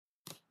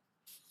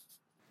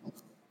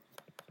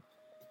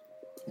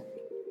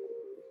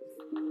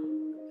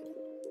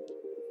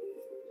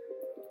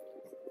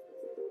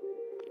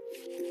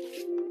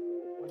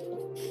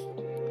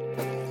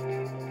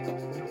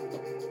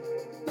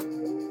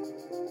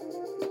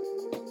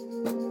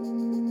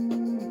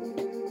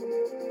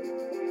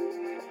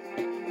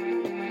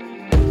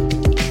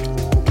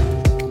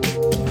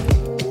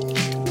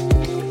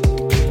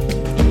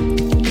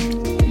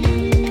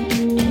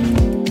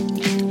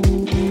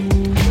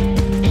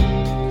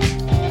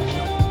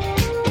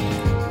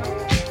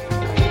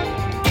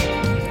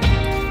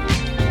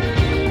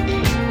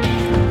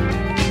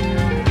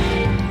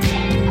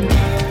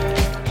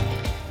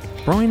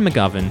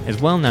McGovern is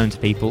well known to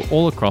people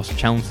all across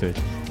Chelmsford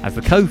as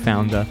the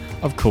co-founder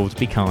of Call to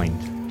Be Kind.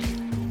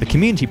 The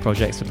community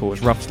project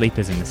supports rough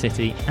sleepers in the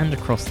city and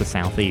across the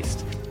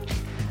southeast.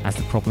 As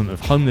the problem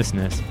of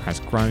homelessness has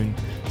grown,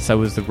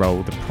 so has the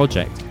role the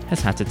project has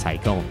had to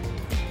take on.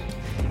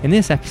 In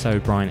this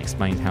episode, Brian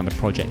explains how the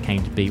project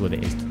came to be what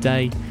it is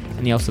today,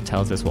 and he also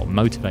tells us what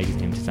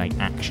motivated him to take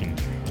action,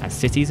 as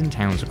cities and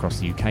towns across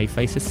the UK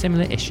face a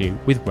similar issue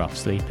with rough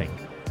sleeping.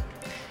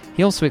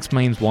 He also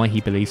explains why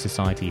he believes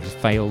society has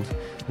failed,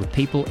 with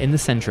people in the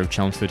centre of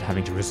Chelmsford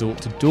having to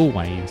resort to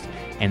doorways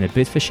in a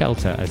bid for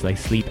shelter as they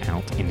sleep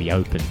out in the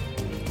open.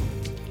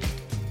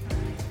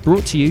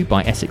 Brought to you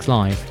by Essex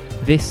Live,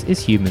 this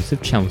is Humans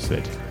of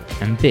Chelmsford,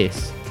 and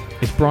this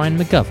is Brian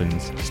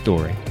McGovern's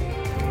story.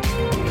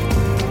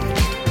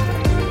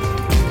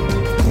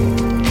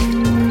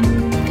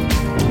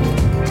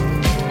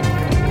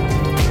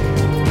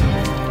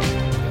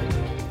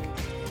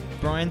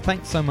 Brian,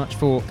 thanks so much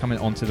for coming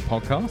onto the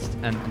podcast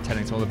and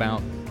telling us all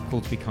about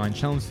Call to Be Kind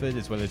Chelmsford,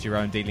 as well as your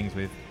own dealings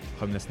with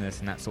homelessness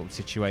and that sort of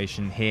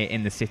situation here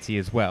in the city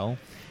as well.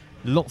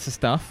 Lots of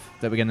stuff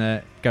that we're going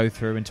to go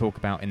through and talk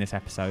about in this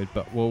episode,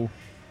 but we'll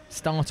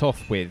start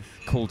off with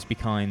Call to Be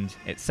Kind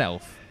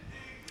itself,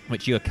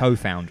 which you're a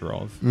co-founder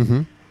of.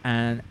 Mm-hmm.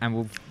 And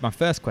my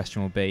first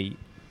question will be,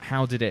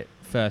 how did it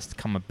first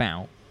come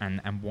about,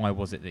 and why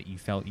was it that you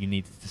felt you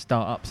needed to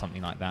start up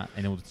something like that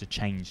in order to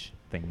change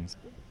things?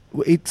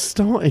 Well, it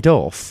started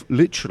off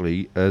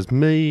literally as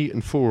me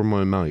and four of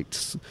my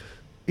mates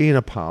in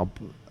a pub,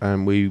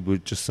 and we were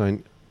just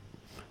saying,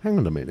 hang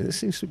on a minute, there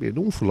seems to be an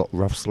awful lot of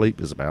rough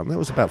sleepers about, and that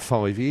was about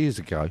 5 years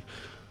ago.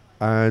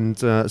 And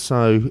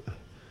so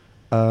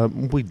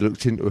we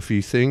looked into a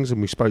few things,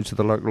 and we spoke to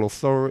the local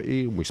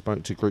authority, and we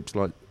spoke to groups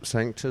like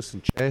Sanctus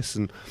and Chess,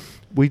 and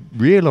we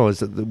realised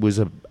that there was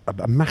a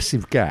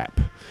massive gap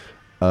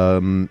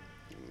for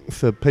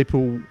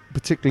people,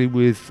 particularly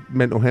with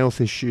mental health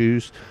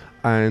issues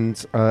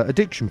and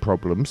addiction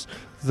problems,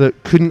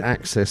 that couldn't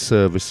access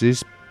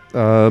services.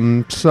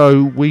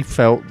 So we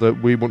felt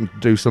that we wanted to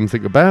do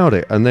something about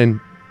it. And then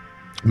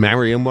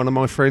Marion, one of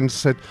my friends,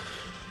 said,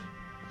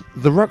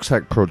 the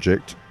Rucksack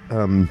Project,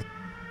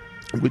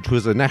 which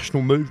was a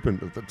national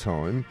movement at the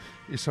time,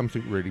 is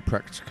something really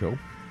practical.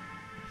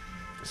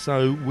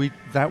 So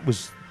that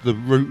was the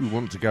route we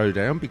wanted to go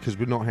down, because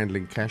we're not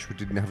handling cash. We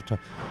didn't have to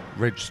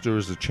register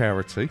as a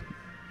charity.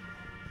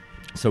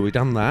 So we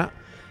done that.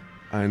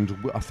 And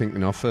I think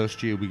in our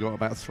first year we got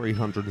about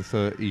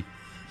 330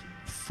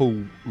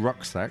 full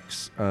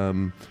rucksacks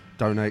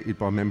donated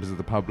by members of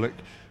the public,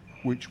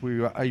 which we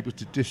were able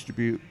to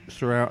distribute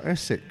throughout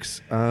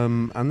Essex.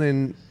 And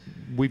then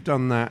we've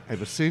done that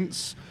ever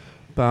since.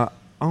 But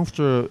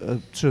after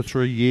 2 or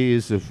 3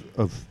 years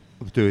of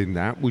doing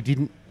that, we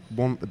didn't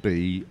want to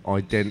be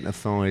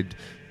identified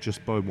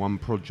just by one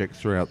project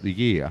throughout the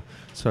year.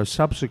 So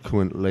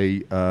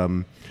subsequently,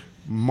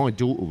 my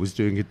daughter was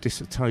doing a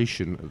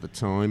dissertation at the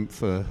time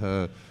for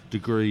her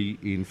degree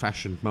in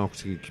fashion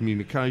marketing and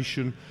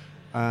communication,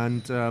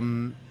 and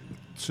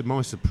to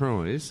my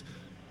surprise,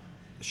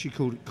 she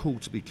called it Call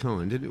to Be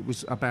Kind, and it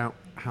was about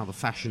how the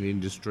fashion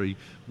industry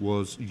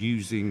was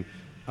using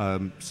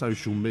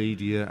social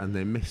media and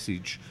their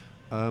message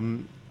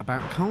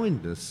about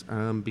kindness,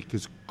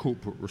 because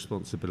corporate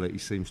responsibility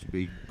seems to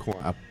be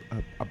quite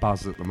a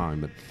buzz at the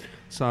moment.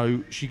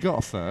 So she got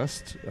a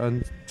first,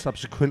 and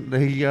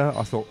subsequently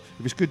I thought,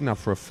 if it's good enough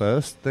for a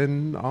first,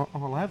 then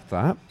I'll have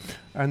that.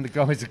 And the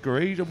guys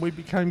agreed, and we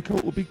became Call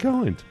to Be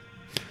Kind.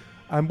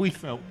 And we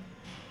felt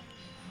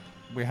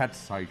we had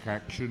to take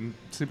action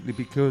simply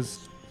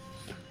because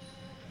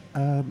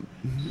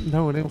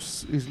no one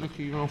else is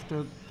looking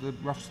after the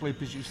rough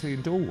sleepers you see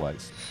in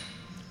doorways.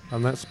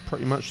 And that's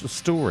pretty much the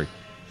story.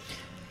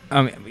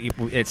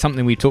 It's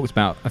something we've talked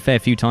about a fair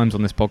few times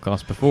on this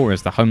podcast before,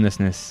 is the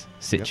homelessness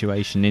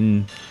situation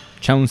in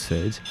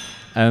Chelmsford.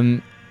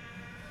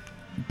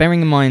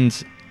 Bearing in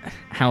mind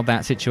how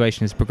that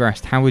situation has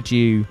progressed, how would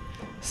you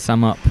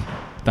sum up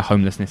the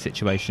homelessness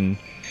situation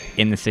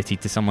in the city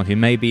to someone who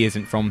maybe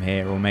isn't from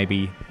here or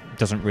maybe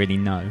doesn't really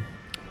know?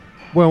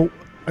 Well,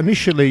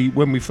 initially,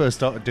 when we first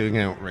started doing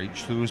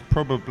outreach, there was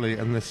probably,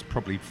 and this is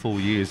probably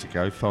 5 years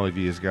ago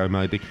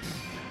maybe,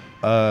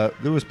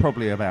 there was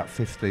probably about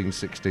 15,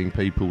 16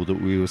 people that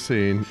we were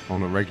seeing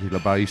on a regular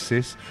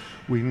basis.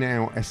 We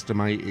now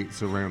estimate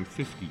it's around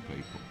 50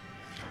 people.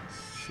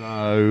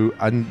 So,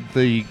 and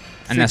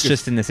that's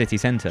just in the city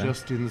centre?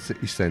 Just in the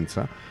city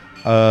centre.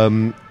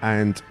 And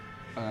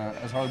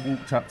as I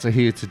walked up to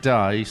here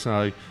today,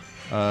 so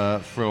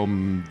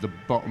from the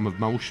bottom of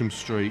Molsham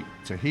Street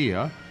to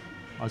here,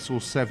 I saw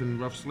 7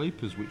 rough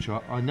sleepers, which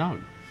I know.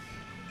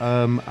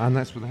 And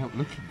that's without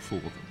looking for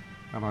them.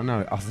 And I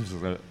know others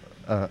are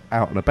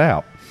out and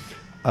about.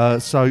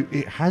 So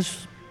it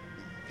has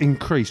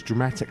increased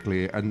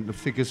dramatically, and the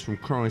figures from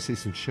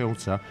Crisis and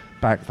Shelter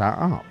back that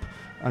up.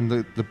 And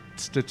the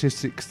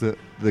statistics that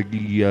the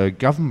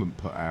government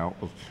put out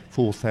of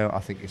 4,000, I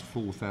think it's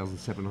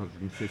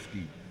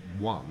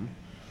 4,751,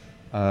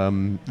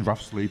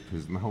 rough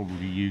sleepers in the whole of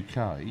the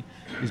UK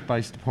is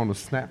based upon a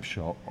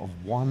snapshot of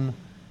one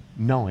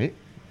night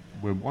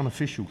where one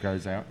official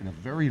goes out in a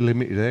very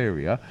limited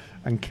area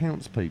and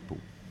counts people.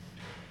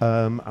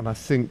 And I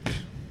think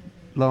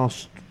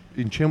last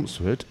in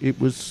Chelmsford it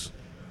was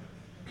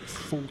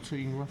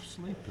 14 rough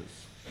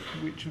sleepers,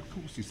 which of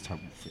course is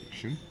total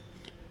fiction.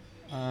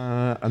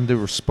 And the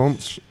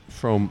response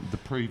from the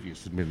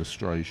previous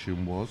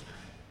administration was,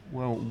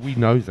 well, we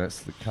know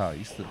that's the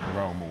case, that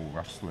there are more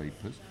rough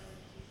sleepers.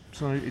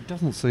 So it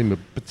doesn't seem a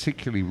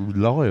particularly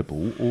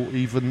reliable or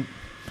even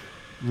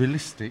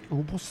realistic.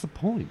 Or what's the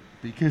point?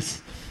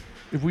 Because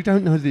if we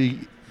don't know the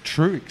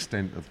true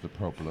extent of the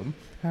problem,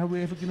 how are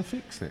we ever going to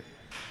fix it?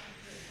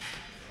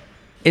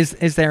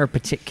 Is there a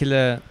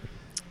particular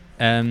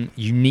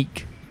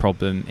unique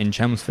problem in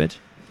Chelmsford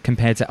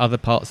compared to other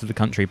parts of the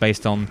country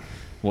based on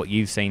what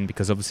you've seen?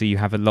 Because obviously you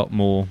have a lot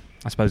more,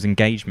 I suppose,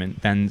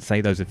 engagement than,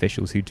 say, those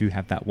officials who do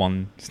have that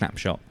one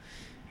snapshot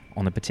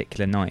on a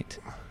particular night.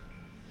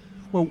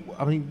 Well,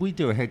 I mean, we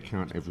do a head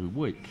count every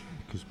week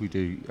because we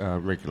do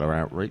regular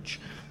outreach,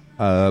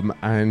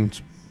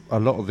 and a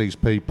lot of these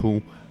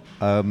people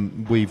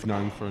we've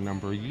known for a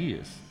number of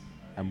years,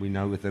 and we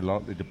know where they're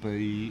likely to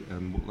be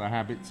and what their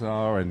habits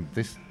are and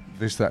this,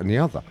 that and the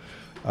other.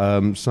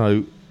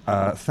 So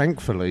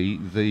thankfully,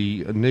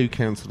 the new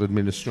council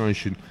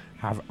administration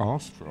have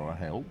asked for our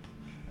help,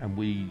 and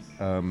we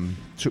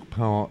took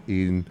part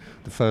in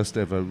the first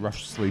ever Rough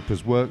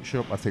Sleepers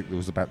workshop. I think there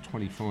was about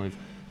 25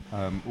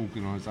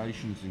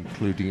 organisations,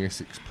 including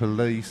Essex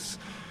Police,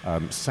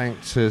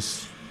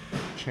 Sanctus,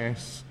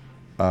 Chess,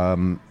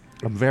 and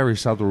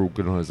various other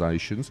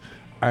organisations.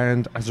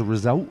 And as a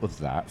result of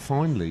that,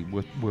 finally,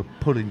 we're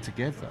pulling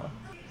together.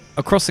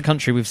 Across the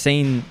country, we've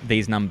seen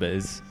these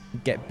numbers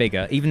get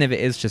bigger, even if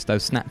it is just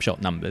those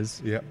snapshot numbers.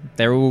 Yep.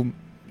 They're all,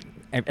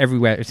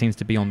 everywhere it seems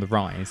to be on the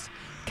rise.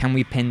 Can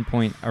we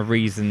pinpoint a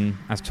reason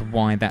as to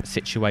why that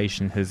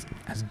situation has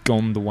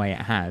gone the way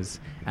it has,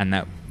 and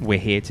that we're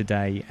here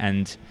today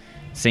and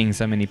seeing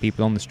so many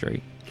people on the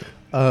street?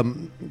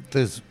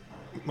 There's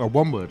a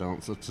one-word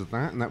answer to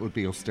that, and that would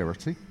be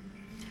austerity.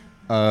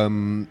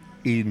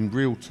 In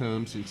real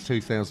terms, since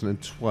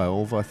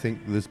 2012, I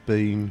think there's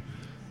been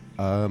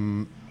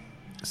 £600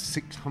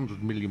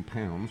 million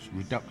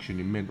reduction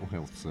in mental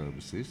health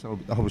services.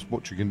 I was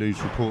watching a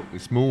news report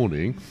this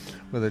morning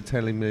where they're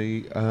telling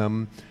me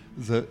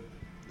that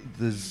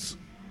there's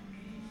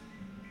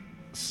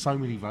so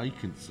many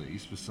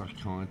vacancies for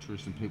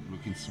psychiatrists and people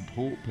who can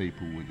support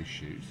people with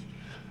issues.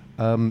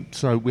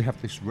 So we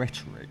have this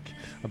rhetoric.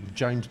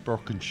 James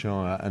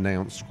Brockenshire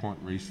announced quite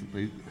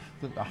recently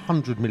that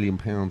 £100 million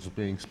are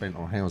being spent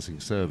on housing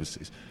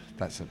services.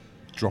 That's a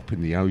drop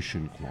in the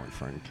ocean, quite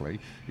frankly,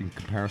 in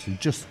comparison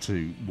just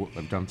to what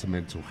they've done to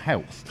mental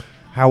health.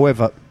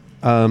 However,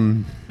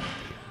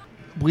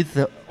 with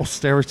the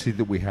austerity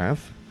that we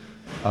have,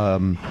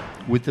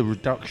 with the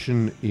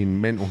reduction in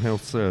mental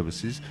health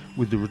services,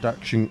 with the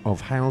reduction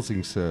of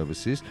housing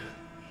services,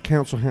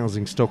 council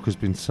housing stock has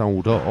been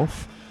sold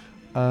off,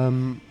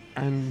 and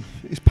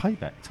it's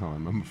payback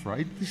time, I'm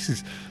afraid. This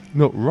is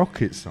not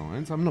rocket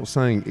science. I'm not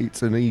saying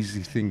it's an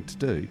easy thing to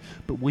do,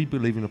 but we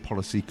believe in a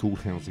policy called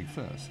Housing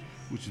First,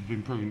 which has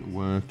been proven to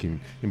work in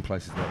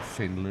places like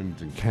Finland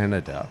and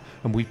Canada,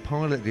 and we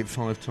piloted it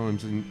 5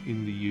 times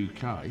in the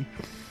UK,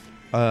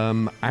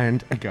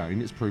 and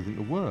again it's proven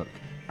to work.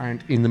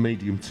 And in the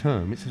medium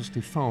term, it's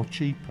actually far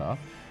cheaper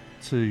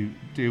to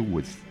deal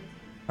with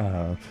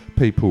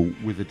people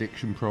with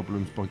addiction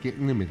problems by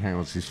getting them in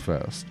houses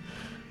first,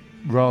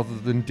 rather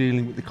than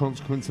dealing with the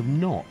consequence of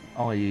not,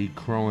 i.e.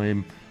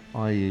 crime,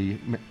 i.e.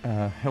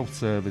 health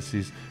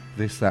services,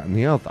 this, that and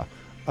the other.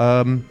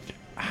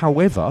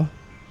 However,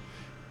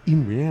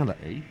 in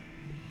reality,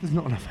 there's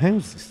not enough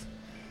houses.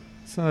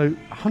 So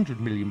 £100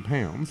 million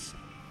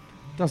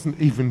doesn't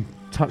even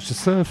touch the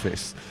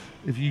surface.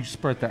 If you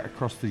spread that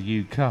across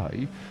the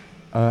UK,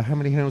 how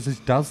many houses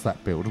does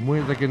that build, and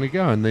where are they going to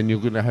go? And then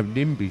you're going to have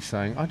NIMBY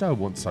saying, I don't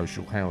want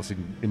social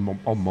housing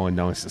on my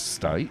nice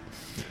estate.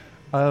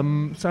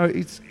 So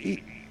it's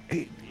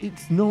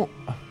not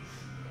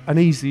an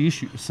easy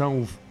issue to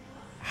solve.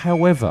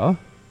 However,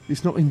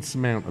 it's not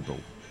insurmountable.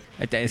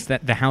 It's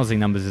that the housing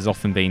numbers has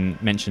often been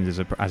mentioned as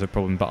a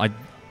problem, but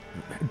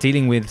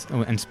dealing with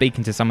and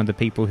speaking to some of the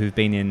people who've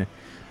been in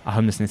a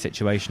homelessness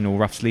situation or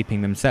rough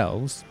sleeping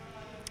themselves,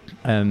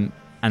 and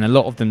a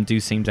lot of them do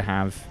seem to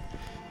have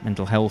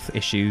mental health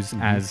issues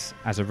as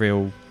a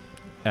real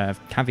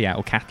caveat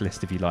or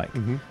catalyst, if you like,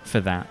 for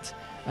that.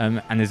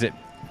 And is it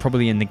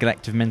probably a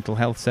neglect of mental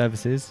health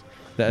services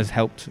that has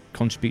helped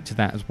contribute to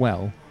that as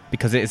well?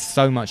 Because it is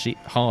so much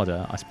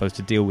harder, I suppose,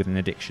 to deal with an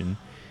addiction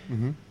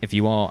if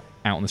you are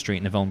out on the street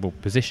in a vulnerable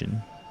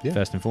position,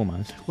 first and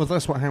foremost. Well,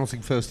 that's what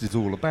Housing First is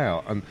all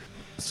about. And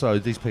so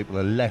these people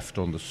are left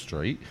on the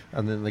street,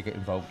 and then they get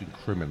involved in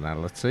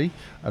criminality,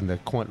 and they're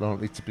quite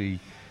likely to be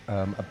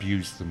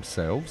abused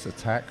themselves,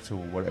 attacked, or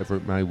whatever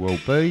it may well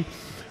be.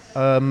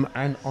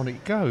 And on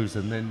it goes,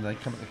 and then they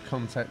come into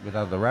contact with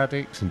other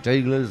addicts and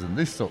dealers and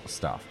this sort of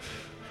stuff.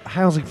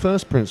 Housing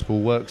First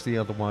principle works the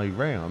other way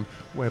round,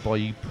 whereby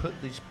you put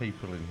these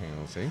people in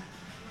housing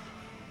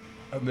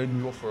and then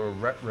you offer a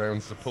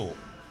wrap-round support.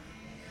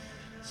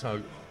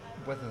 So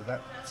whether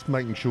that's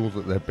making sure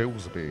that their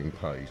bills are being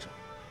paid,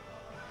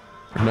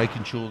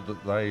 making sure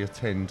that they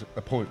attend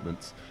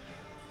appointments,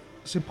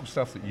 simple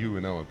stuff that you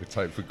and I would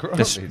take for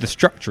granted. The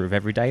structure of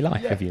everyday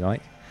life, Yeah. if you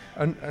like.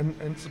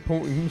 And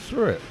supporting them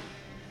through it.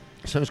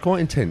 So it's quite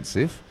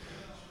intensive,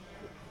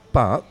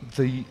 but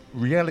the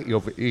reality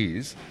of it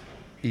is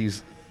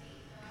it's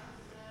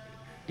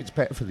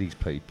better for these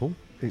people.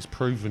 It's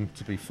proven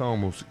to be far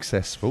more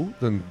successful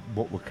than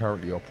what we're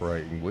currently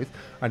operating with,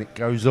 and it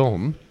goes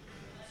on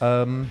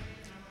that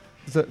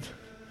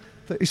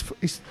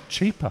it's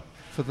cheaper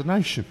for the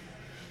nation.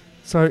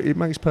 So it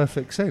makes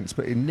perfect sense,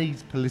 but it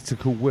needs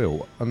political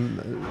will, and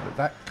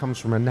that comes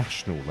from a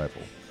national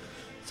level.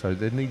 So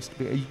there needs to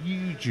be a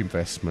huge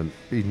investment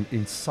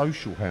in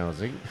social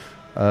housing.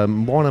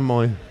 One of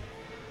my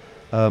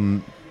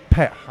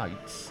pet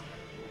hates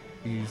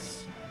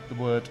is the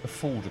word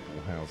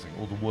affordable housing,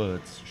 or the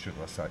words, should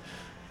I say,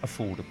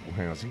 affordable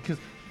housing, because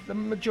the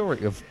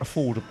majority of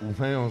affordable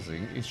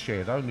housing is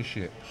shared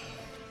ownership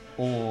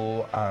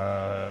or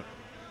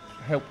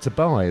help to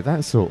buy,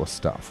 that sort of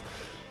stuff.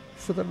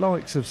 For the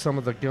likes of some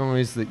of the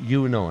guys that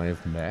you and I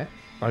have met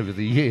over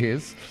the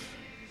years,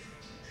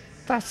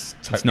 that's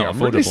totally not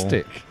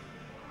unrealistic.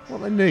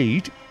 What they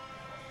need,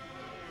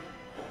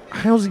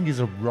 housing is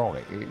a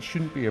right. It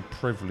shouldn't be a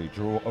privilege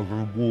or a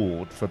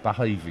reward for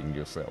behaving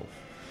yourself.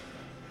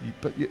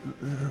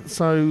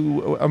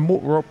 And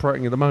what we're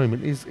operating at the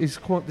moment is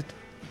quite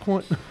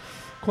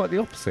the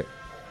opposite.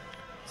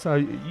 So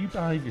you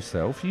behave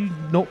yourself, you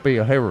not be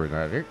a heroin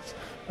addict,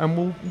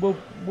 and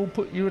we'll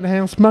put you in a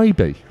house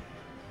maybe.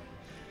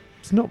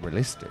 It's not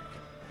realistic.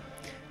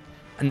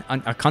 And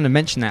I kind of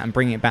mentioned that and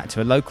bringing it back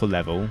to a local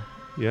level.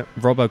 Yeah.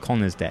 Rob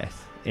O'Connor's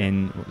death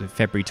in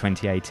February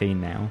 2018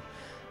 now.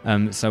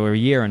 So we're a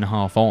year and a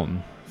half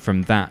on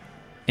from that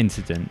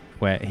incident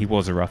where he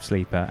was a rough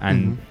sleeper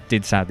and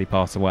did sadly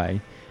pass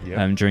away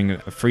during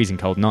a freezing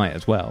cold night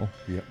as well.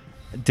 Yeah.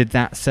 Did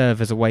that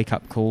serve as a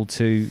wake-up call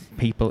to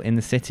people in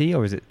the city,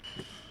 or did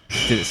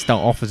it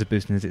start off as a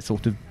business? It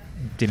sort of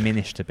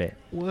diminished a bit.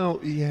 Well,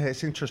 yeah,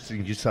 it's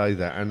interesting you say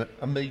that. And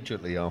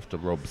immediately after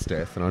Rob's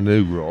death, and I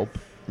knew Rob,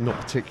 not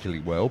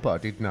particularly well, but I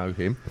did know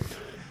him,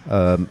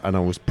 and I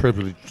was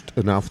privileged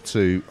enough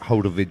to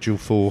hold a vigil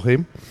for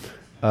him.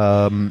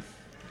 And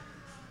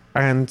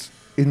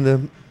in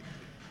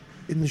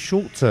the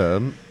short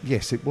term,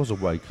 yes, it was a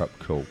wake-up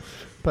call.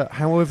 But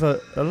however,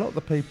 a lot of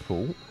the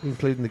people,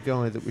 including the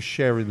guy that was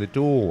sharing the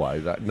doorway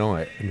that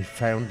night and he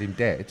found him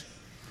dead,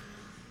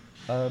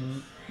 are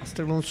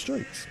still on the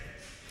streets.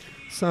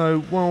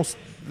 So whilst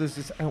there's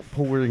this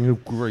outpouring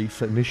of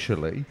grief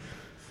initially,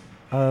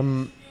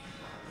 that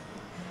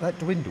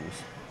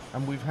dwindles.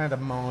 And we've had a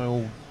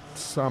mild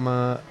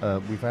summer,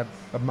 we've had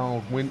a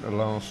mild winter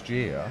last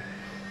year,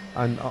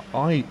 and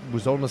I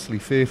was honestly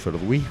fearful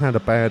of. We had a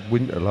bad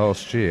winter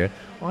last year.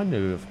 I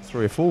knew of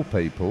 3 or 4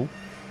 people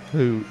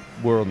who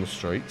were on the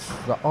streets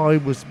that I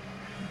was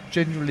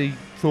genuinely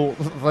thought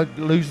that they'd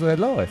lose their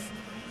life.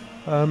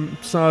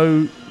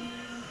 So,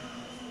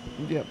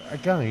 yeah,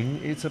 again,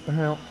 it's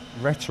about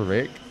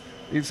rhetoric,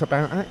 it's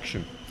about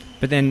action.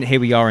 But then here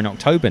we are in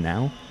October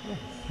now. Yeah.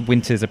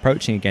 Winter's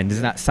approaching again.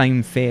 Does that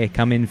same fear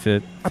come in for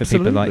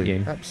people like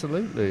you?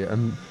 Absolutely.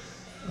 And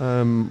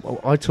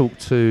I talk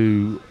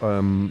to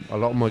a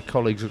lot of my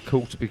colleagues at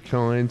Call to Be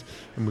Kind,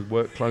 and we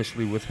work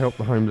closely with Help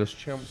the Homeless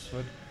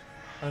Chelmsford,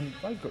 and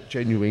they've got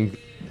genuine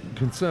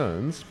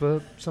concerns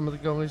for some of the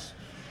guys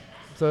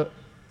that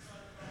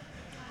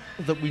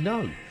we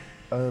know.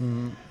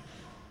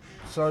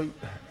 So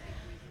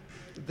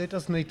there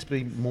does need to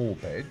be more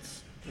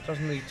beds. There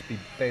doesn't need to be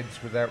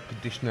beds without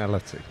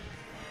conditionality.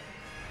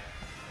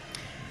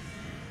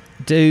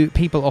 Do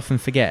people often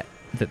forget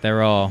that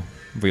there are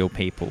real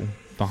people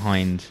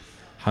behind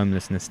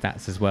homelessness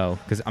stats as well?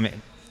 Because I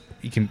mean,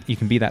 you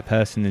can be that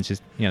person and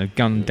just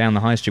gun down the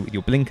high street with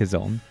your blinkers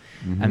on,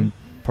 and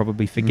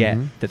probably forget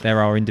that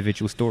there are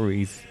individual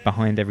stories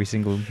behind every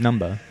single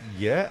number.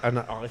 Yeah, and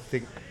I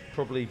think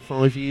probably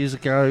 5 years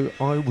ago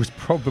I was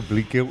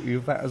probably guilty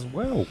of that as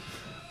well.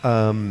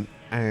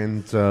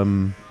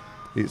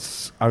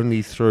 It's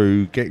only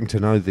through getting to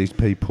know these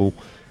people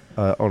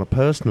on a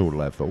personal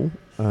level,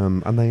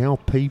 and they are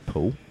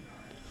people.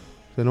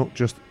 They're not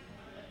just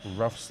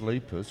rough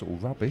sleepers or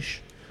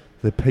rubbish.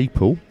 They're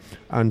people,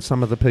 and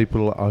some of the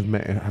people I've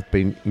met have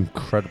been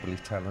incredibly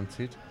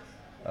talented,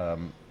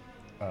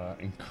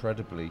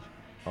 incredibly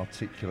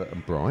articulate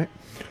and bright.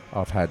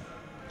 I've had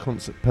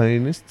concert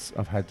pianists,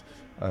 I've had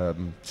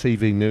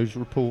TV news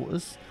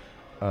reporters,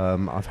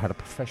 I've had a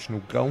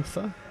professional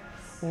golfer.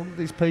 All of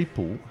these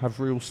people have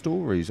real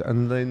stories,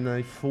 and then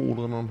they've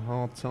fallen on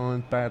hard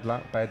times, bad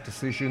luck, bad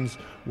decisions,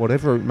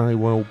 whatever it may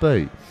well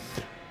be.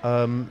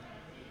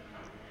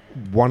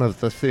 One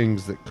of the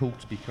things that Call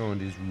to Be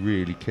Kind is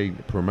really keen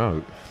to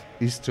promote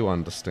is to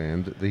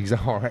understand that these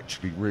are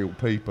actually real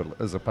people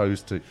as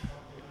opposed to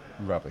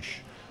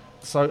rubbish.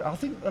 So I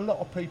think a lot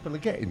of people are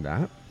getting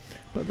that,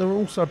 But there are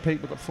also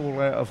people that fall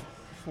out of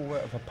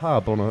a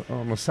pub on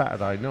a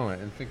Saturday night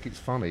and think it's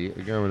funny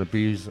to go and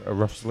abuse a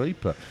rough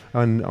sleeper.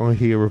 And I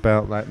hear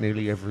about that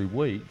nearly every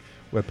week,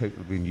 where people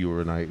have been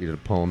urinated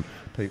upon,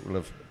 people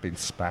have been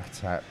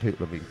spat at,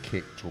 people have been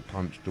kicked or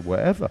punched or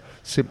whatever,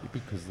 simply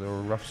because they're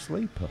a rough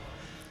sleeper.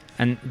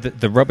 And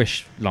the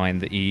rubbish line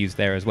that you use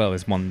there as well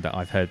is one that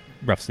I've heard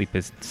rough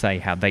sleepers say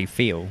how they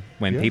feel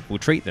when people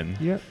treat them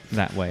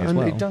that way as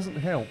well. And it doesn't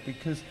help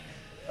because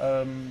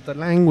the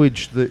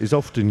language that is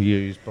often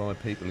used by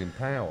people in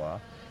power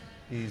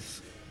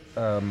is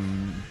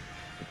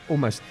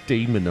almost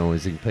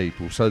demonising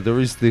people. So there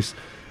is this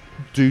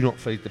do not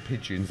feed the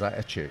pigeons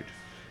attitude,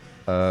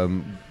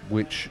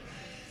 which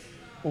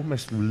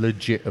almost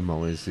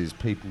legitimises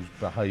people's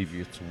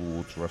behaviour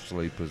towards rough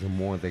sleepers and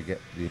why they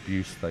get the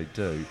abuse they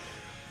do.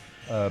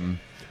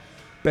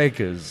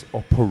 Beggars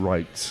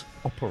operate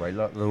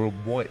like they're a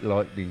white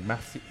lightning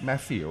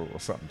mafia or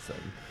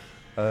something,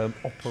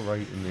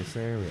 operate in this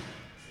area.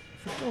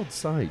 For God's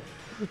sake,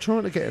 they're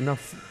trying to get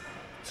enough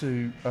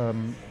to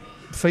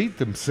feed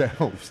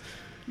themselves.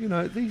 You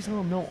know, these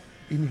are not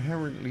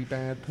inherently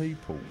bad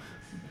people.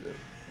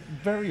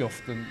 Very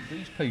often,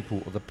 these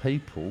people are the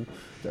people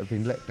that have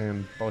been let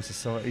down by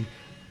society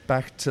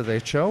back to their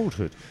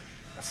childhood.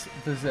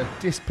 There's a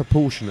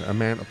disproportionate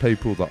amount of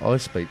people that I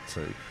speak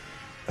to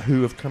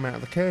who have come out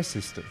of the care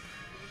system.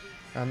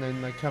 And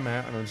then they come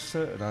out and at a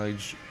certain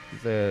age,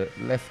 they're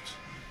left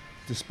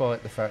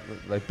despite the fact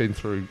that they've been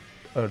through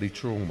early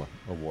trauma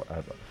or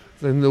whatever.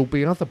 Then there'll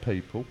be other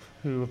people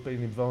who have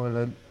been in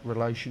violent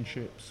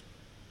relationships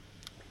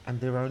and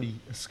their only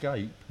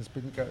escape has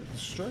been to go to the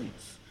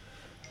streets.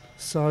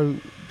 So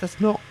that's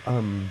not...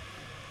 but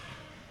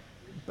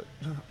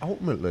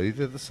ultimately,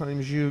 they're the same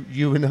as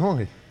you and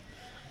I.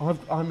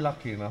 I'm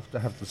lucky enough to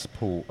have the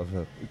support of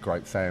a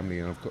great family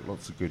and I've got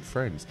lots of good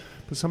friends.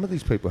 But some of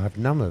these people have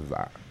none of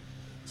that.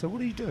 So what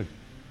do you do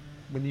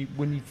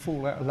when you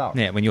fall out of luck?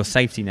 Yeah, when your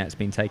safety net's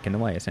been taken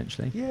away,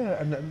 essentially. Yeah,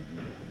 and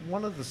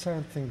one of the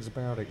sad things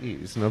about it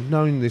is, and I've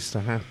known this to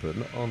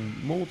happen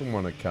on more than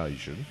one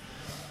occasion,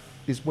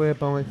 is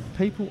whereby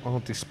people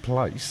are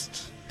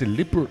displaced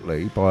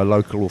deliberately by a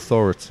local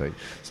authority.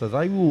 So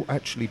they will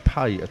actually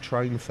pay a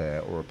train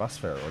fare or a bus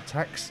fare or a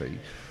taxi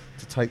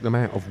to take them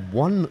out of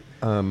one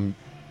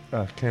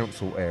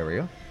council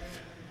area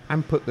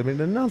and put them in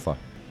another.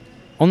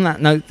 On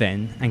that note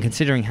then, and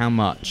considering how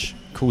much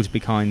Call to Be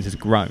Kind has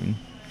grown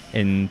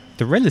in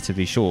the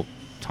relatively short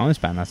time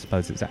span I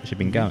suppose it's actually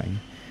been going,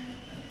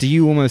 do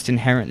you almost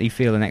inherently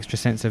feel an extra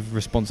sense of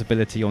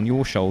responsibility on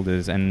your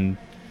shoulders and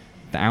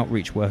the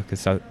outreach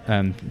workers'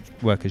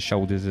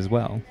 shoulders as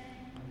well?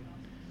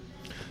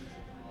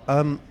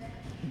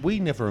 We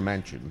never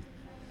imagined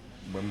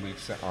when we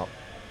set up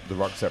the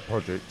Rucksack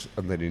Project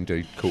and then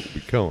indeed Call to Be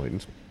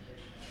Kind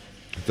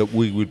that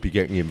we would be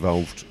getting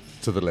involved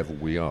to the level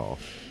we are.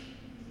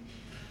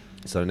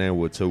 So now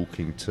we're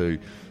talking to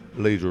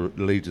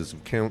leaders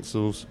of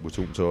councils, we're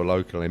talking to a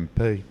local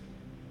MP,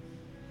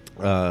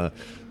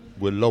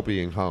 we're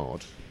lobbying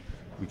hard,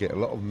 we get a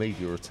lot of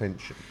media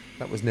attention.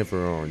 That was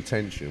never our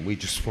intention, we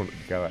just wanted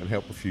to go out and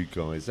help a few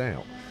guys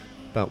out.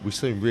 But we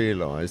soon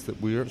realised that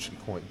we were actually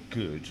quite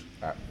good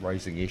at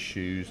raising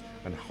issues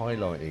and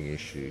highlighting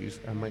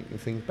issues and making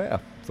things better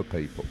for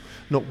people.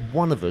 Not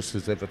one of us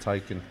has ever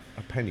taken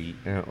a penny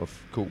out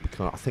of Call to Be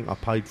Kind. I think I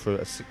paid for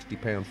a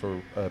 £60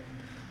 for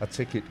a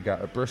ticket to go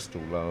to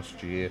Bristol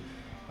last year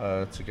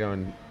to go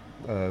and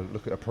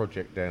look at a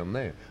project down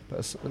there.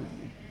 But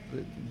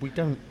we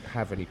don't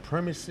have any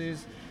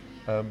premises.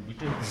 We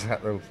do this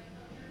out of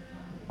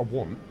a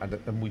want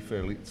and we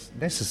feel it's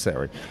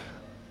necessary.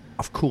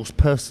 Of course,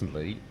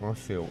 personally, I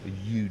feel a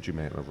huge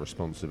amount of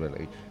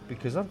responsibility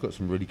because I've got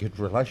some really good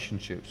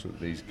relationships with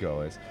these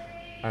guys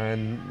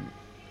and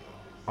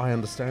I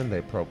understand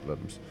their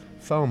problems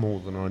far more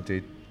than I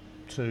did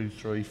 2,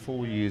 3,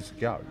 4 years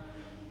ago.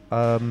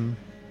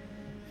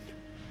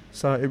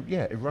 So,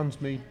 it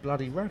runs me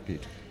bloody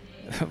ragged.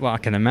 Well, I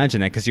can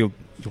imagine it because you're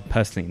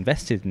personally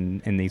invested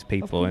in these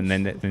people and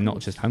then they're not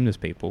just homeless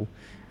people.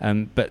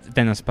 But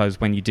then I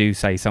suppose when you do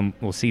see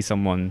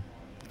someone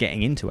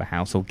getting into a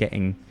house or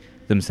getting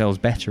themselves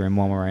better in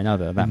one way or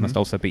another, that must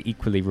also be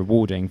equally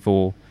rewarding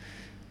for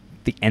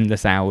the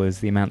endless hours,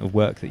 the amount of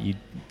work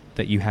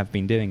that you have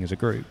been doing as a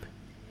group.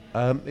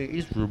 It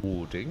is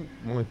rewarding.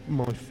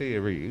 My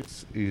fear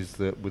is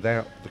that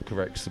without the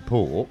correct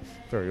support,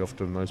 very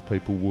often those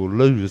people will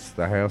lose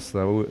the house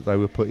they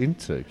were put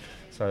into.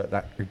 So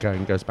that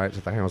again goes back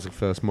to the Housing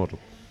First model.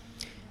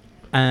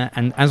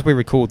 And as we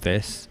record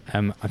this,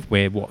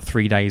 we're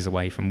 3 days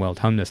away from World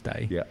Homeless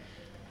Day. Yeah.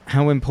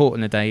 How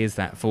important a day is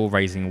that for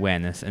raising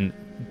awareness, and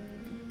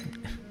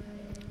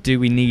do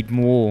we need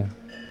more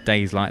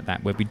days like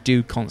that where we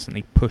do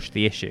constantly push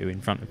the issue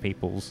in front of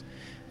people's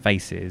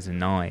faces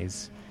and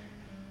eyes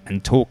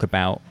and talk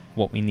about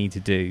what we need to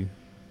do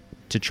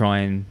to try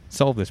and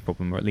solve this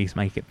problem or at least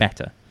make it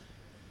better?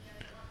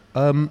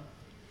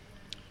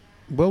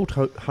 World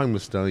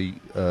Homeless Day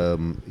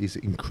is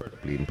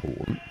incredibly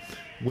important.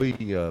 We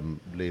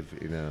live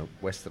in a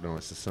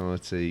westernised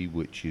society,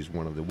 which is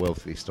one of the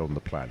wealthiest on the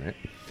planet,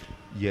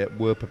 yet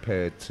we're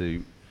prepared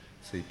to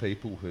see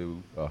people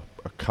who are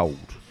cold,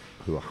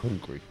 who are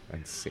hungry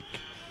and sick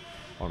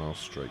on our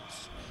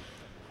streets,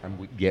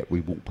 and yet we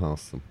walk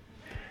past them.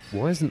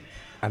 Why isn't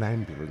an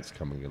ambulance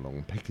coming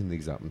along, picking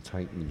these up and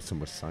taking them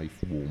somewhere safe,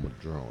 warm and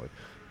dry?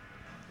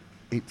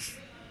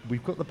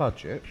 We've got the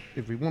budget.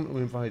 If we want to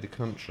invade a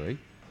country,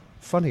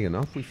 funny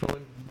enough, we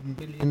find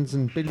millions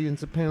and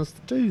billions of pounds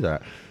to do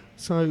that.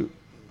 So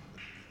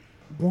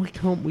why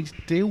can't we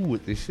deal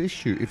with this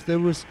issue? If there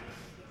was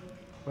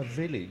a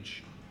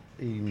village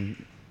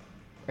in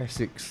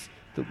Essex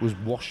that was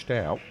washed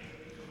out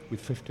with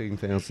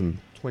 15,000,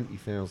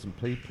 20,000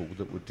 people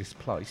that were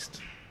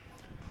displaced,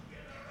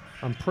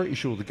 I'm pretty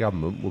sure the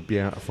government would be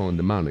able to find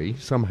the money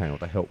somehow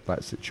to help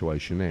that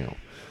situation out.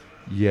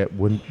 Yet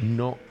we're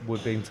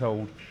being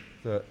told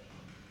that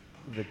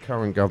the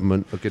current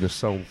government are going to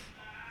solve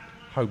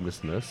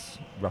homelessness,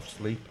 rough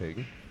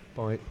sleeping,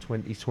 by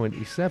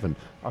 2027.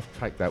 I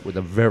take that with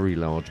a very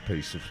large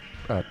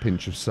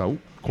pinch of salt,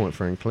 quite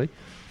frankly.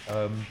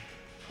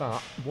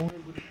 But why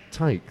would it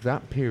take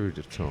that period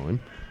of time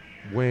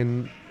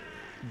when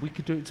we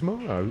could do it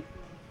tomorrow?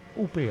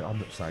 Albeit, I'm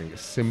not saying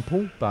it's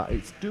simple, but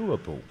it's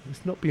doable.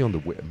 It's not beyond the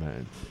wit of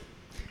man.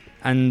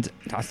 And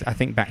I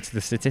think back to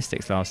the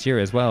statistics last year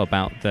as well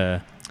about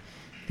the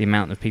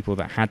amount of people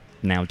that had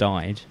now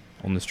died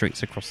on the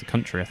streets across the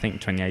country. I think in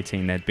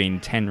 2018 there'd been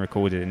 10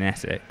 recorded in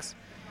Essex.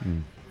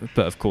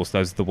 But of course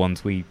those are the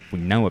ones we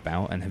know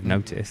about and have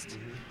noticed.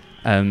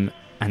 And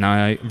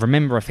I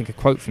remember, I think, a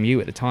quote from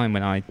you at the time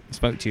when I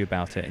spoke to you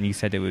about it, and you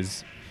said it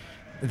was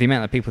the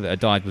amount of people that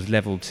had died was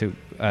levelled to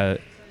a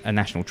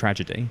national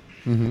tragedy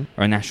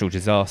or a national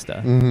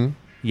disaster.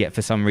 Yet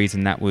for some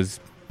reason that was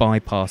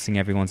bypassing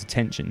everyone's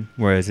attention,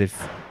 whereas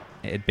if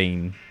it had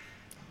been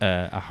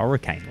a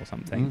hurricane or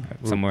something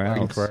somewhere else,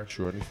 else, crash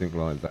or anything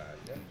like that,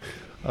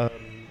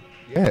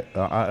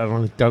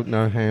 I don't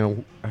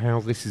know how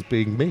this is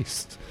being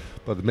missed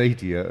by the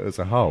media as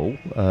a whole.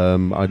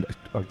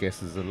 I guess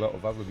there's a lot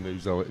of other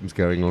news items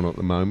going on at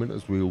the moment,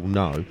 as we all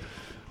know,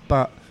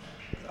 but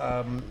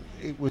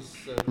it was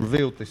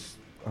revealed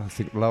I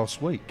think last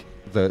week,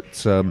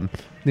 that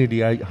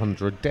nearly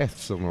 800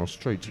 deaths on our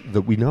streets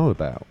that we know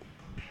about.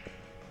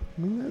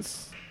 I mean,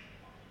 that's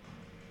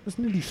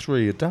nearly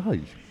 3 a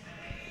day.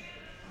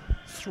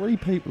 3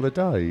 people a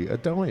day are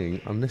dying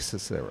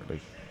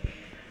unnecessarily.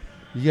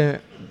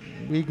 Yet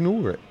we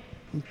ignore it.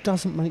 It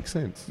doesn't make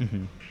sense.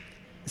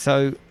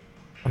 So,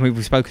 I mean,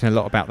 we've spoken a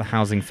lot about the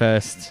Housing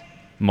First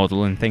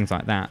model and things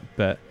like that,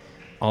 but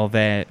are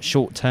there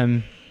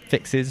short-term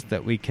fixes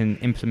that we can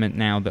implement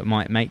now that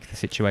might make the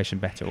situation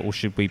better, or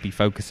should we be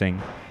focusing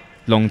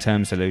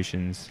long-term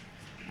solutions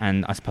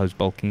and, I suppose,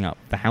 bulking up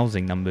the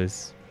housing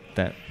numbers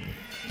that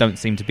don't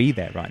seem to be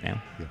there right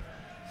now?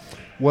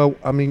 Well,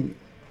 I mean,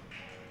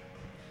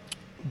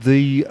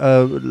 the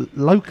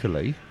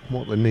locally,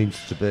 what there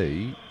needs to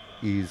be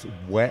is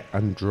wet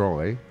and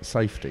dry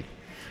safety.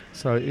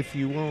 So if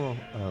you are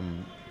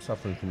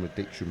suffering from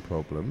addiction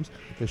problems,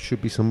 there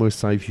should be somewhere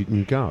safe you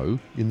can go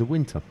in the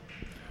winter.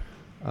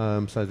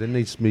 So there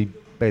needs to be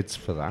beds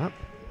for that.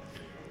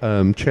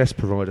 Chest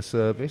provide a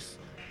service.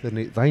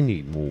 They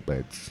need more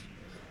beds.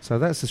 So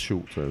that's a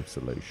short-term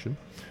solution.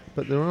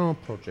 But there are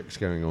projects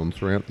going on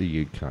throughout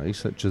the UK,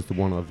 such as the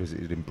one I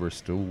visited in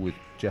Bristol with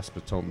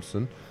Jasper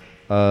Thompson,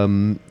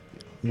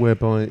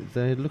 whereby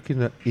they're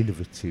looking at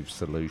innovative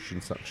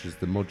solutions, such as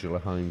the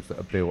modular homes that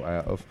are built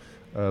out of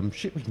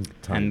shipping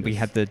containers. And we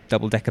had the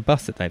double-decker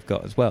bus that they've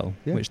got as well,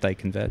 which they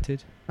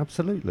converted.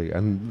 Absolutely,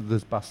 and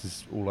there's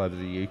buses all over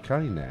the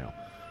UK now.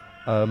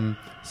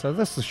 So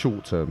that's the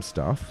short-term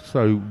stuff,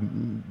 so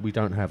we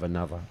don't have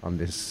another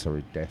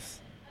unnecessary death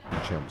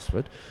in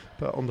Chelmsford.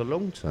 But on the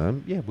long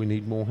term, we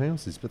need more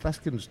houses, but that's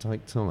going to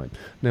take time.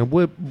 Now,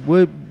 we're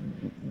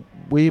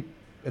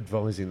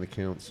advising the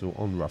council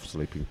on rough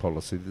sleeping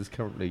policy. There's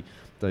currently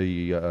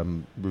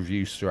the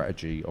review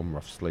strategy on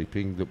rough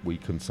sleeping that we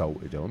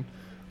consulted on,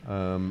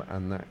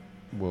 and that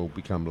will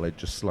become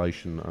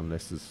legislation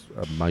unless there's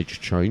a major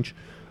change.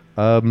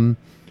 And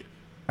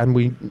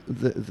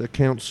the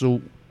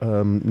council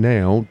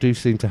now do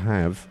seem to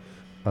have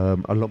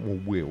a lot more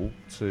will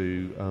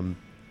to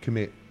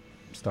commit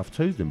stuff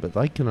to them, but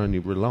they can only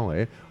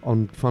rely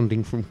on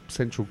funding from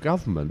central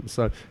government,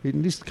 so it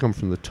needs to come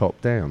from the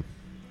top down.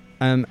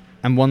 And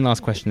one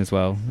last question as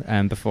well,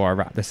 before I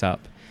wrap this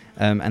up,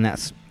 and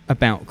that's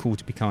about Call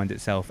to Be Kind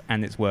itself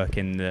and its work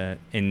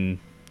in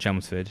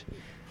Chelmsford.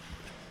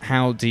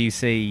 How do you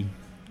see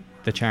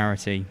the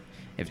charity,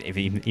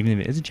 even if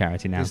it is a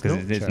charity now,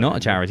 because it's not a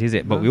charity, is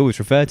it? But we always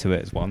refer to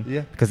it as one,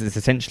 because it's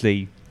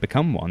essentially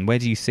become one. Where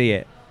do you see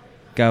it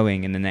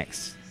going in the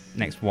next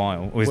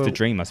while, or is the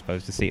dream, I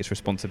suppose, to see its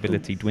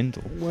responsibility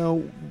dwindle?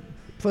 Well,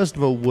 first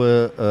of all,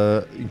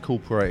 we're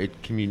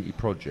incorporated community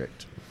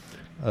project.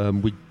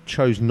 We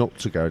chose not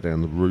to go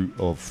down the route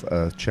of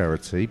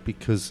charity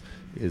because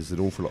there's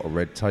an awful lot of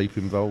red tape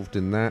involved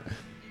in that.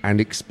 and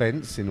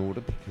expense in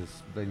order,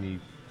 because then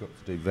you've got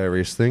to do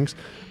various things,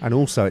 and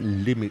also it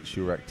limits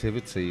your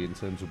activity in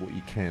terms of what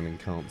you can and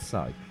can't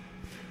say.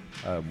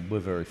 We're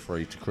very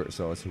free to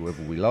criticise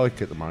whoever we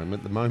like at the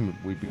moment. The moment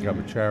we become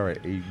a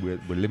charity, we're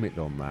limited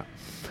on that.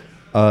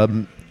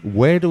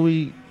 Where do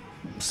we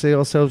see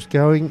ourselves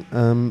going?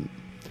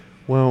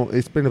 Well,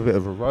 it's been a bit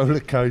of a roller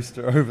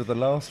coaster over the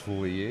last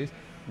 4 years.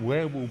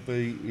 Where we'll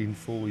be in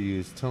 4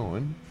 years'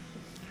 time,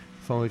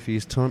 5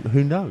 years' time,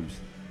 who knows?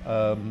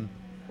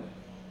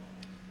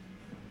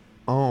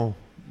 Our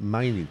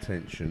main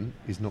intention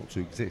is not to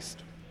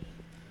exist.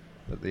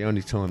 But the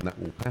only time that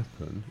will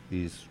happen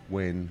is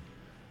when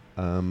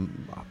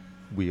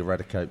we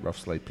eradicate rough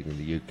sleeping in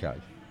the UK.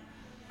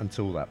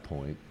 Until that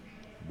point,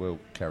 we'll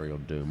carry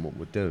on doing what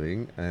we're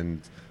doing,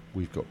 and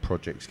we've got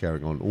projects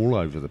going on all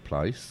over the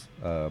place,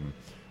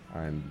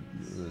 and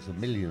there's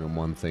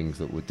 1,000,001 things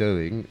that we're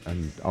doing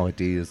and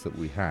ideas that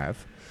we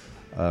have.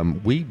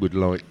 We would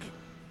like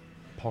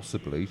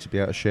possibly to be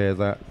able to share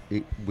that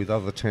with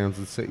other towns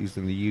and cities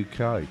in the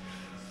UK.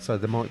 So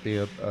there might be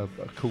a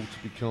call to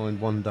be kind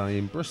one day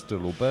in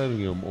Bristol or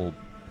Birmingham or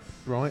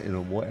Brighton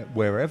or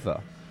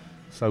wherever,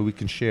 so we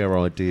can share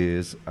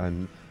ideas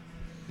and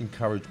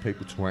encourage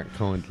people to act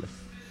kindly.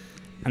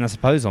 And I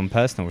suppose on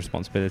personal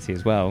responsibility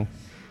as well,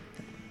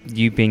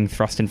 you being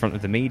thrust in front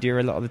of the media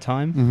a lot of the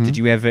time, Mm-hmm. Did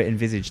you ever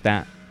envisage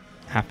that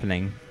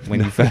happening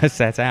when you first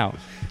set out,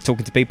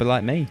 talking to people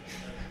like me?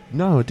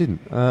 No, I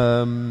didn't.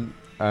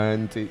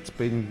 And it's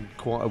been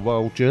quite a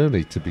wild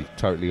journey, to be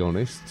totally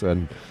honest.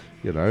 And,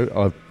 you know,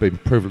 I've been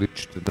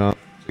privileged enough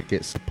to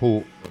get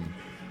support from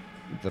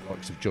the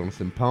likes of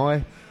Jonathan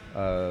Pye,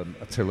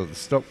 Attila the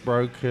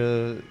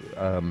stockbroker,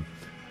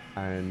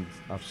 and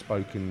I've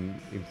spoken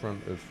in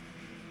front of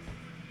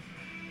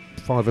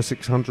 500 or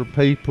 600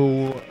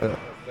 people at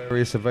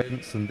various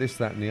events and this,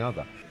 that and the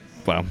other.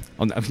 Well,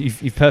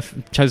 you've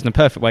chosen a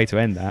perfect way to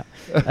end that.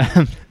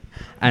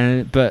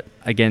 But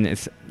again,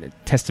 it's a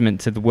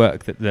testament to the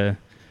work that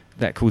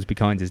Call to Be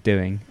Kind is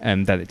doing,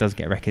 that it does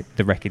get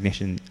the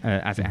recognition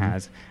as it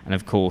has. And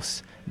of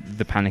course,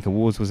 the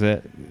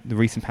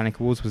recent Panic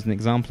Awards was an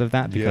example of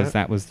that, because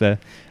that was the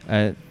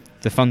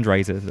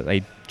fundraiser that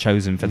they'd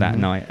chosen for that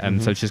night.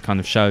 So it just kind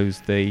of shows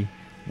the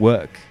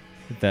work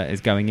that is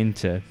going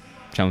into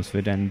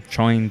Chelmsford and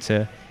trying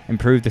to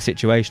improve the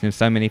situation of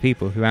so many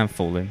people who have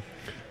fallen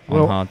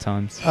on hard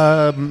times.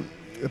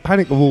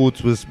 Panic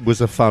Awards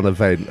was a fun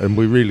event, and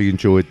we really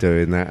enjoyed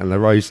doing that, and they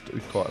raised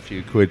quite a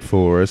few quid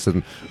for us. And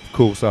of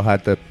course I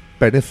had the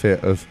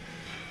benefit of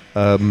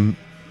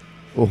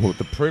or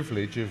the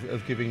privilege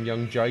of giving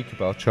young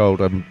Jacob, our child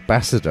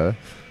ambassador,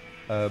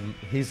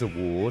 his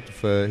award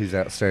for his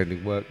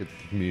outstanding work with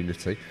the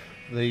community.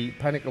 The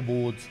Panic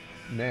Awards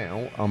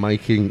now are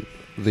making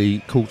the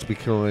Call to Be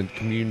Kind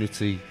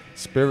Community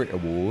Spirit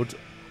Award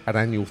an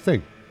annual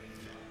thing.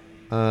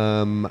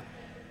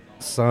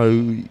 So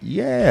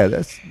yeah,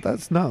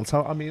 that's nuts.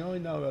 I mean, I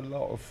know a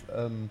lot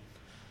of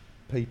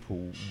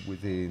people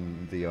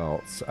within the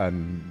arts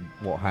and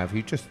what have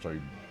you, just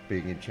through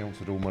being in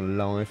Chelmsford all my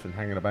life and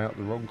hanging about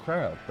the wrong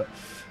crowd.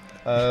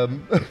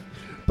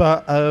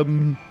 But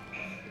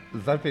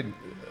they've been,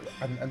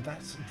 and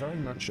that's very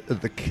much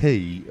at the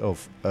key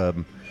of,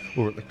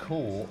 or at the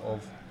core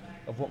of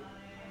what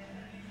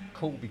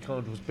Call to Be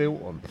Kind was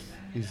built on,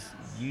 is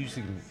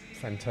using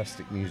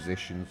fantastic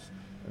musicians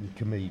and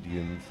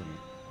comedians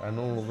and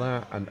all of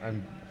that,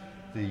 and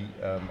the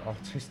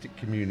artistic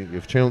community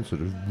of Chelmsford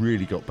has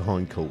really got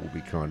behind Call to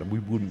Be Kind, and we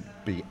wouldn't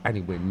be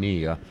anywhere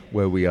near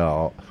where we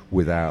are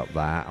without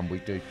that. And we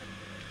do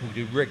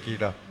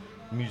regular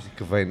music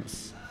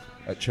events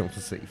at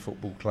Chelmsford City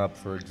Football Club,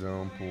 for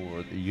example, or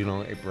at the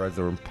United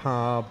Brethren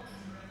Pub.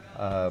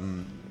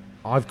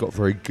 I've got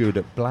very good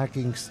at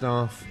blagging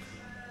stuff,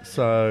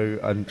 so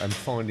and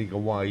finding a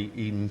way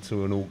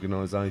into an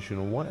organisation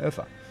or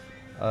whatever.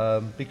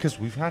 Because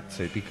we've had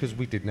to, because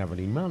we didn't have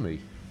any money.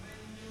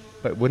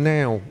 But we're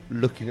now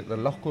looking at the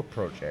Locker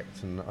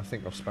project, and I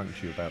think I've spoken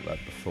to you about that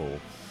before.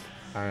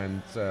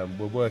 And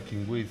we're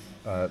working with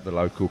the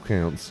local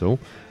council.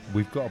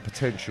 We've got a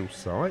potential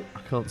site. I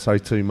can't say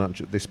too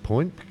much at this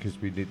point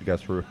because we need to go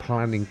through a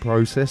planning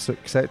process,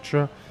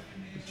 etc.,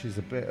 which is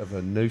a bit of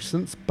a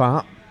nuisance.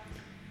 But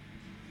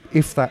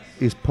if that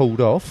is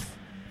pulled off,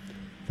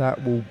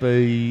 that will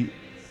be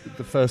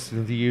the first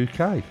in the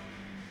UK.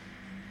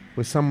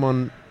 With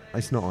someone,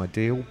 it's not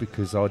ideal,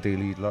 because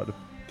ideally you'd like to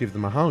give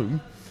them a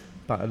home,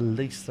 but at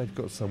least they've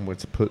got somewhere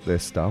to put their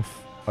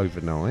stuff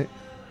overnight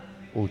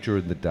or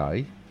during the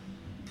day.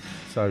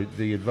 So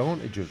the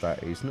advantage of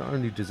that is not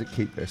only does it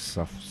keep their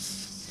stuff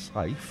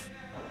safe,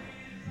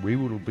 we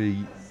will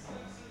be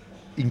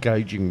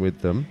engaging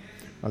with them,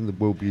 and there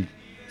will be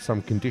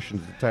some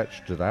conditions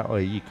attached to that,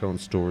 i.e. you can't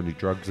store any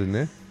drugs in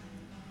there.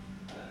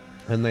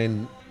 And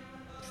then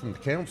from the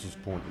council's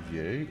point of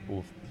view,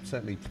 or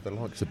certainly for the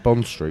likes of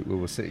Bond Street where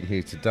we're sitting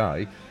here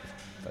today,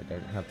 they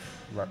don't have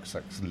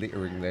rucksacks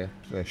littering their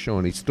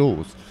shiny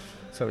stores.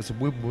 So it's a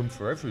win-win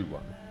for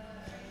everyone.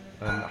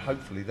 And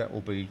hopefully that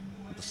will be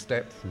the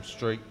step from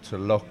street to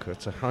locker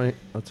to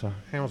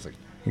housing.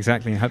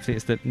 Exactly, and hopefully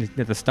it's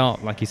the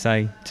start, like you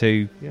say,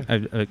 to Yeah.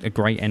 a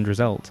great end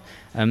result.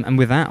 And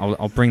with that,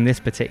 I'll bring this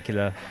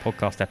particular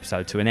podcast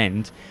episode to an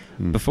end.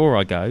 Before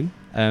I go,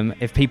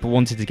 if people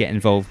wanted to get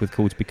involved with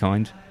Call to Be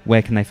Kind,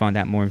 where can they find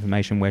out more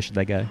information? Where should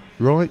they go?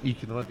 Right, you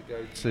can either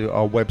go to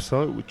our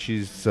website, which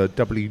is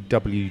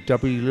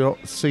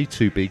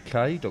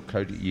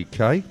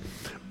www.c2bk.co.uk,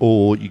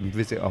 or you can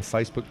visit our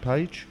Facebook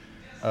page.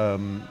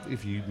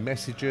 If you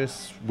message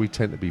us, we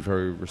tend to be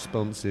very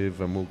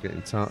responsive and we'll get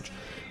in touch.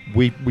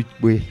 We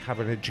have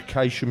an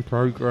education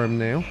program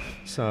now,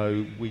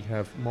 so we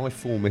have my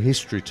former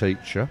history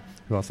teacher,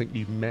 who I think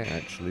you met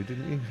actually,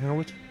 didn't you,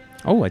 Howard?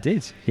 Oh, I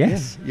did,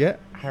 yes. Yeah,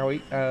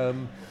 Howie,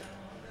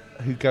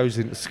 who goes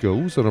into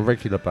schools on a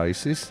regular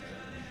basis,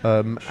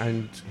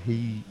 and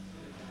he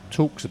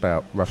talks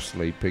about rough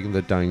sleeping,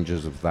 the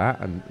dangers of that,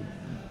 and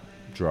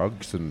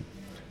drugs and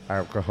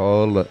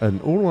alcohol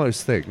and all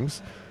those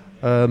things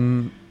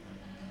to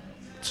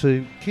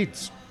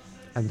kids.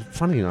 And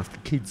funny enough, the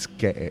kids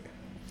get it.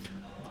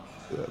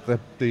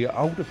 The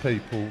older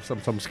people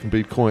sometimes can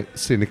be quite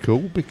cynical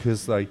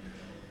because they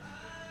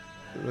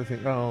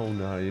think, oh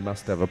no, you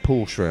must have a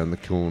Porsche around the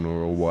corner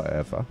or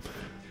whatever.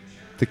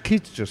 The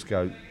kids just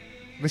go,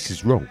 this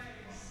is wrong.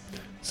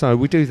 So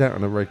we do that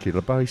on a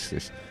regular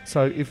basis.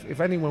 So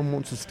if anyone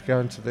wants us to go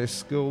into their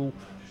school,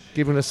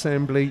 give an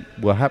assembly,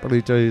 we'll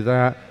happily do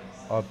that.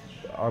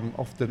 I'm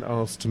often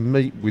asked to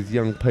meet with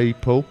young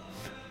people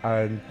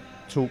and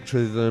talk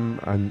to them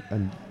and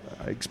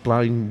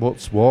explain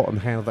what's what and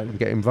how they can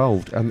get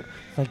involved, and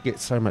they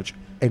get so much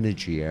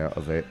energy out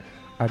of it.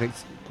 And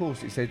it's, of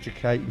course, it's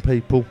educating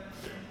people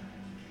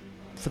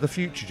for the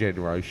future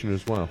generation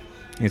as well.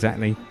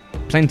 Exactly.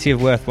 Plenty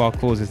of worthwhile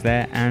causes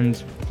there.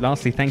 And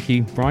lastly, thank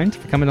you, Brian,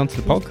 for coming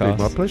onto the podcast. It's been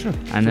my pleasure.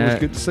 And it's always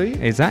good to see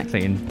you.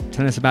 Exactly, and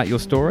telling us about your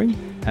story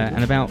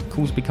and about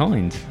Call to Be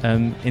Kind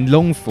in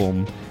long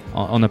form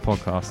on a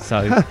podcast.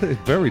 So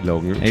very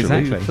long, actually.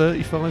 Exactly.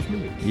 35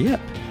 minutes.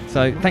 Yep.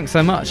 So thanks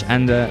so much,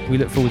 and we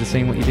look forward to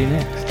seeing what you do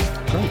next.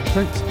 Great,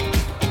 thanks.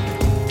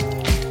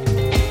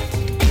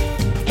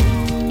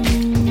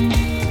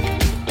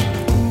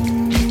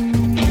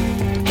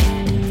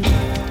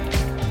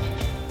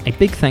 A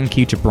big thank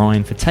you to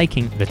Brian for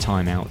taking the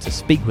time out to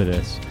speak with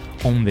us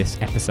on this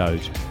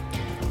episode.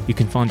 You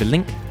can find a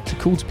link to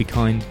Call to Be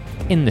Kind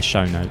in the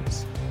show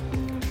notes.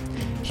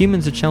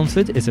 Humans of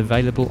Chelmsford is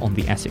available on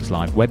the Essex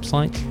Live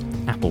website,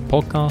 Apple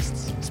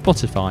Podcasts,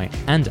 Spotify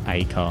and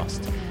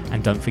Acast.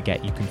 And don't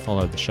forget you can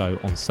follow the show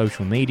on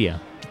social media.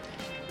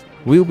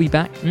 We'll be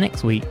back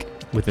next week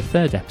with the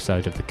third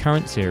episode of the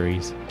current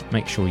series.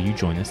 Make sure you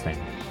join us then.